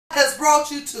has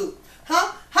brought you to.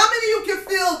 Huh? How many of you can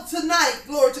feel tonight,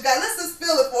 glory to God? Let's just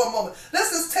feel it for a moment.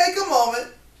 Let's just take a moment.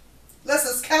 Let's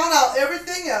just count out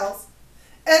everything else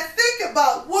and think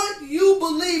about what you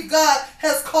believe God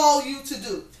has called you to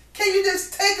do. Can you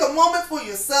just take a moment for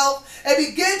yourself and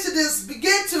begin to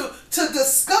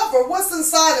discover what's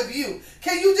inside of you?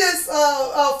 Can you just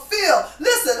feel?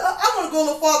 Listen, I want to go a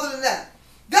little farther than that.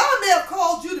 God may have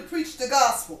called you to preach the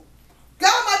gospel.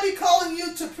 God might be calling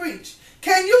you to preach.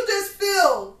 Can you just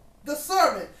feel the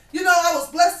sermon? You know, I was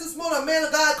blessed this morning. A man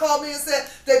of God called me and said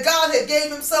that God had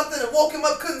gave him something and woke him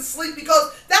up, couldn't sleep,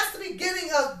 because that's the beginning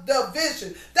of the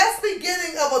vision. That's the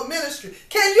beginning of a ministry.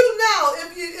 Can you now,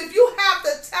 if you have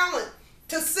the talent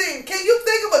to sing, can you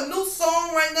think of a new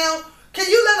song right now? Can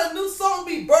you let a new song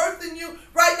be birthed in you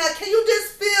right now? Can you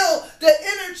just feel the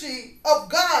energy of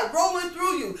God rolling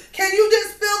through you? Can you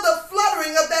just feel the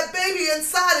fluttering of that baby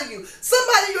inside of you?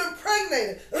 Somebody, you're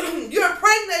impregnated. You're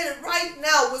impregnated right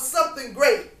now with something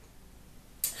great.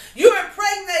 You're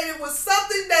impregnated with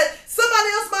something that somebody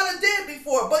else might have did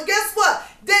before. But guess what?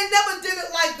 They never did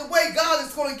it like the way God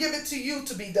is going to give it to you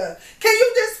to be done. Can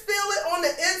you just feel it on the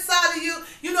inside of you?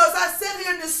 You know, as I sit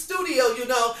here in the studio, you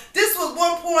know, this was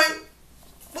one point,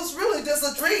 was really just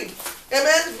a dream.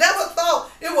 Amen. Never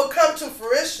thought it would come to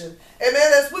fruition.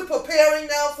 Amen. As we're preparing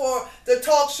now for the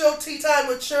talk show, Tea Time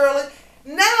with Shirley,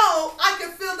 now I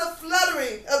can feel the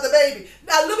fluttering of the baby.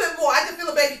 Now a little bit more, I can feel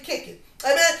the baby kicking.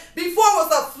 Amen. Before it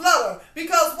was a flutter.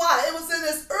 Because why? It was in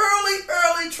this early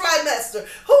trimester.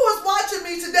 Who is watching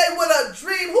me today with a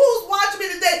dream? Who's watching me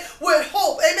today with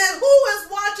hope? Amen. Who is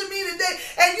watching me today?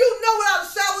 And you know without a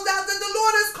shadow of doubt that the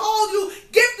Lord has called you,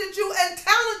 gifted you, and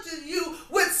talented you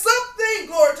with something,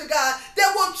 glory to God,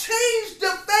 that will change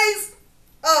the face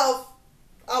of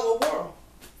our world.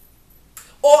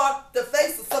 Or the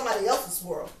face of somebody else's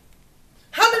world.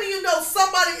 How many of you know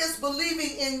somebody is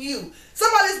believing in you?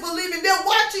 Somebody's believing. They're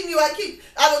watching you. I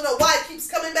don't know why it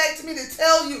keeps coming back to me to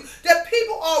tell you that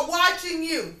people are watching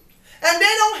you. And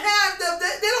they don't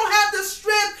have the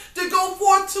strength to go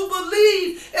forth to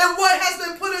believe in what has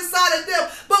been put inside of them.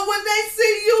 But when they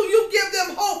see you, you give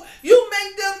them hope. You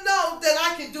make them know that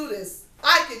I can do this.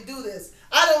 I can do this.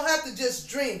 I don't have to just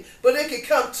dream, but it can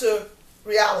come to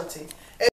reality.